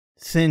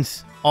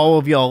since all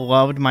of y'all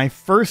loved my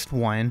first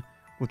one,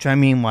 which I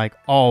mean like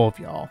all of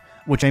y'all,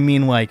 which I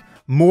mean like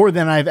more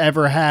than I've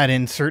ever had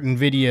in certain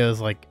videos,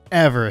 like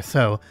ever.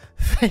 So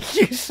thank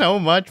you so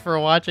much for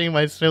watching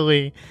my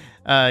silly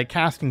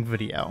casting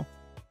video.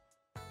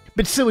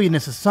 But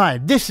silliness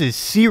aside, this is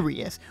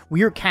serious.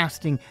 We are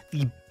casting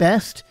the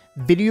best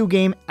video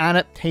game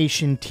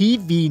adaptation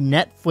TV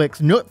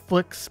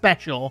Netflix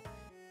special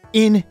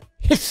in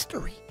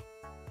history.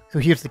 So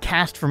here's the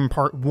cast from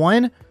part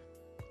 1.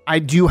 I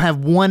do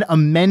have one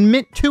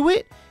amendment to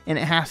it, and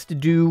it has to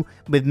do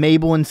with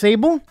Mabel and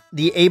Sable,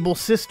 the Able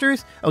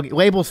sisters. Okay,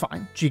 Label's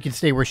fine. She can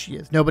stay where she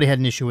is. Nobody had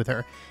an issue with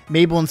her.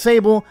 Mabel and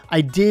Sable,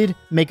 I did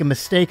make a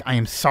mistake. I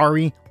am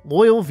sorry,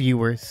 loyal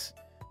viewers.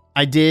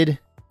 I did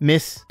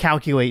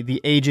miscalculate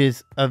the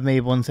ages of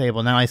Mabel and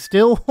Sable. Now, I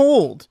still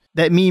hold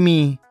that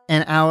Mimi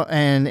and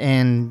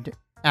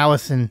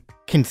Allison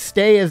can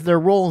stay as their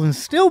roles and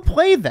still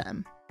play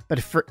them.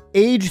 But for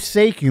age's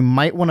sake, you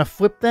might want to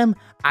flip them.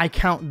 I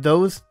count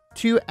those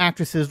two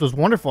actresses, those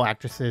wonderful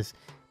actresses,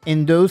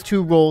 in those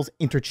two roles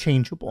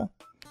interchangeable.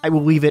 I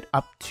will leave it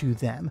up to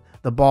them.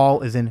 The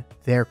ball is in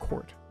their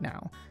court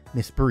now.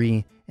 Miss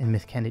Bree and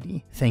Miss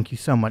Kennedy, thank you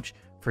so much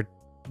for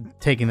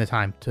taking the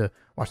time to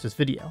watch this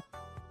video.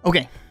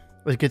 Okay,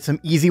 let's get some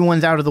easy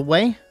ones out of the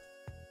way.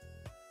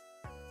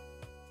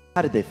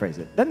 How did they phrase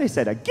it? Then they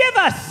said, give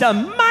us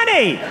some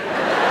money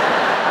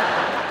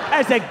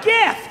as a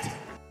gift.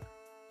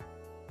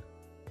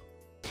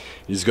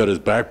 He's got his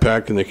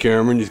backpack and the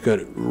camera, and he's got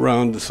it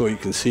round so he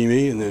can see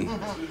me, and then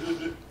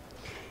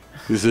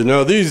he said,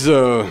 now these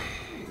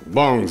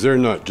bongs, they're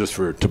not just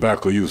for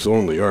tobacco use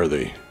only, are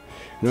they?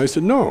 And I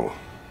said, no.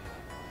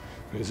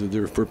 I said,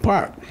 they're for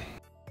pot.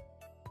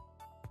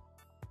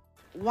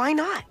 Why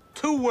not?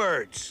 2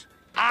 words.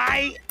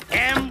 I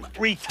am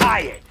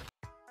retired.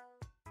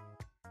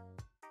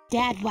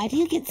 Dad, why do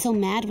you get so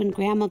mad when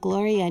Grandma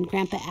Gloria and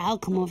Grandpa Al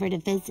come over to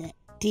visit?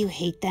 Do you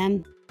hate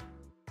them?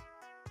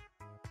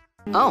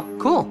 Oh,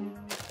 cool.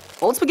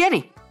 Old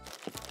spaghetti.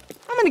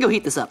 I'm gonna go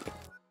heat this up.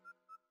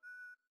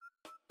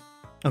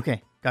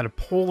 Okay, got a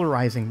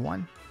polarizing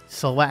one.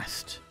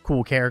 Celeste,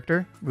 cool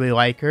character, really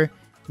like her.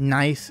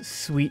 Nice,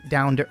 sweet,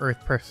 down-to-earth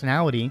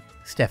personality,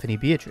 Stephanie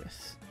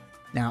Beatriz.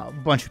 Now, a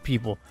bunch of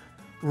people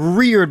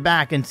reared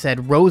back and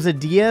said Rosa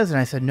Diaz, and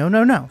I said, no,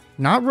 no, no,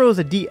 not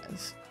Rosa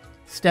Diaz.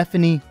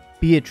 Stephanie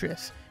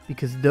Beatriz,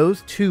 because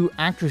those two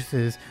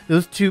actresses,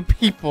 those two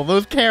people,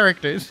 those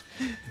characters,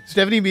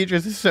 Stephanie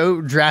Beatriz is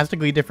so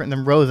drastically different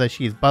than Rosa.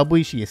 She is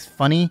bubbly, she is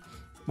funny.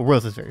 Well,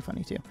 Rosa's very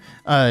funny too.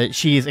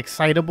 She is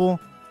excitable,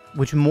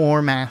 which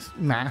more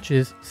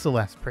matches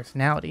Celeste's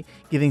personality,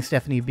 giving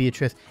Stephanie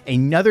Beatriz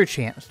another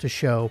chance to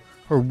show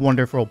her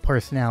wonderful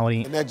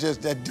personality. And that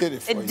did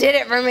it for you. It did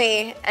it for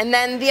me. And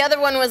then the other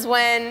one was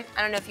when,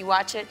 I don't know if you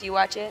watch it. Do you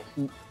watch it?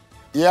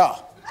 Yeah.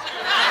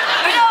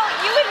 You know,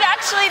 you would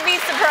actually be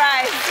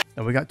surprised.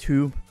 Now we got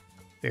 2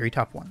 very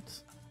tough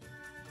ones.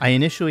 I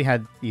initially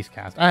had these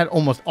cast. I had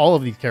almost all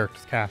of these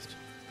characters cast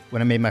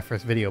when I made my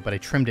first video, but I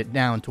trimmed it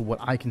down to what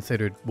I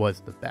considered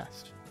was the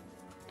best.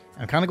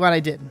 And I'm kind of glad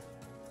I did,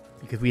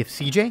 because we have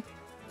CJ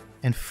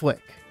and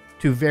Flick,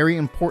 2 very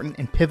important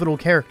and pivotal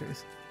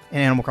characters in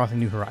Animal Crossing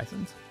New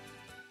Horizons.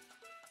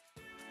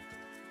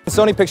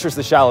 Sony pictures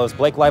The Shallows.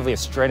 Blake Lively is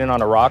stranded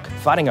on a rock,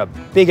 fighting a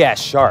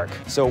big-ass shark.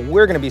 So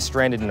we're gonna be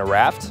stranded in a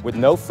raft with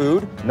no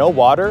food, no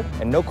water,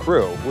 and no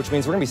crew, which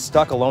means we're gonna be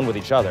stuck alone with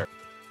each other.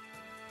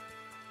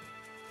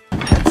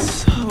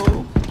 So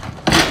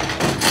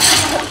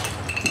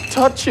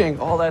touching.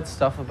 All that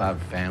stuff about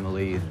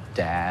family, and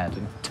dad,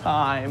 and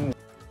time.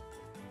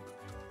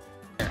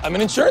 I'm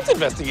an insurance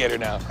investigator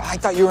now. I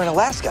thought you were in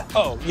Alaska.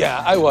 Oh,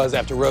 yeah, I was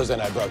after Rosa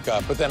and I broke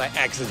up, but then I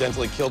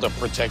accidentally killed a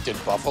protected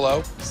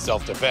buffalo.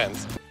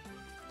 Self-defense.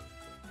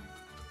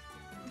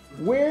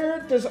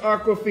 Where does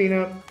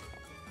Awkwafina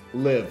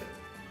live?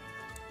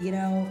 You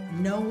know,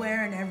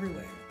 nowhere and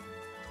everywhere.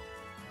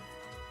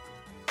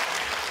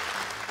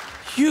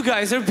 You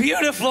guys are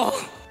beautiful.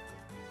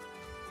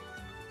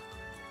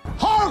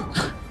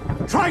 Hark!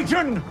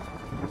 Triton!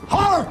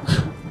 Hark!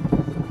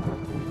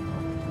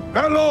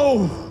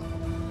 Hello!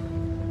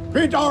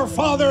 Bid our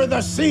father,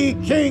 the Sea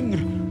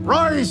King,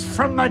 rise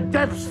from the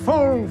depths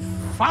full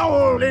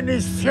foul in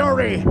his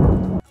fury.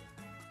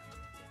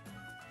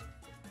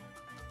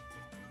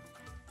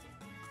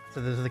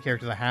 So those are the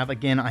characters I have.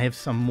 Again, I have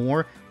some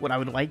more. What I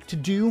would like to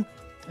do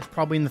is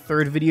probably in the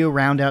 3rd video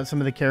round out some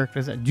of the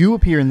characters that do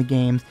appear in the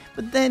games,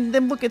 but then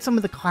look at some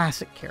of the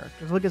classic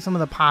characters, look at some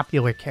of the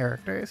popular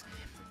characters,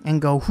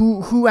 and go,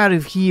 who out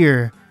of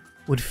here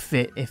would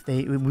fit if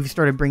we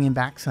started bringing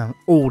back some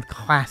old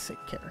classic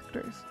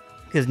characters?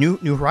 Because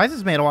New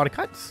Horizons made a lot of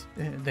cuts.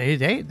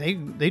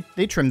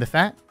 They trimmed the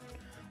fat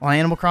on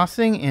Animal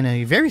Crossing in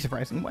a very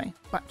surprising way.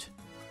 But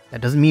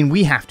that doesn't mean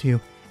we have to,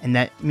 and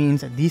that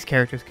means that these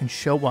characters can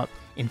show up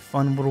in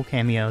fun little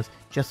cameos,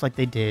 just like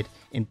they did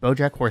in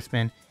BoJack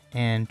Horseman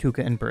and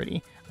Tuca and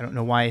Birdie. I don't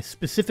know why I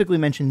specifically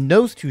mentioned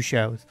those 2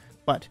 shows,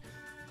 but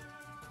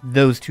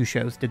those 2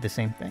 shows did the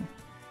same thing.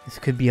 This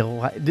could be a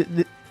lot.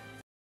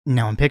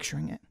 Now I'm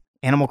picturing it.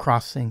 Animal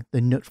Crossing, the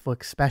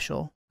Netflix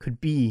special, could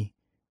be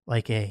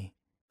like a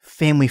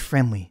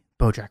family-friendly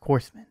BoJack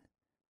Horseman.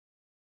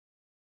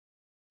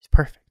 It's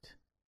perfect.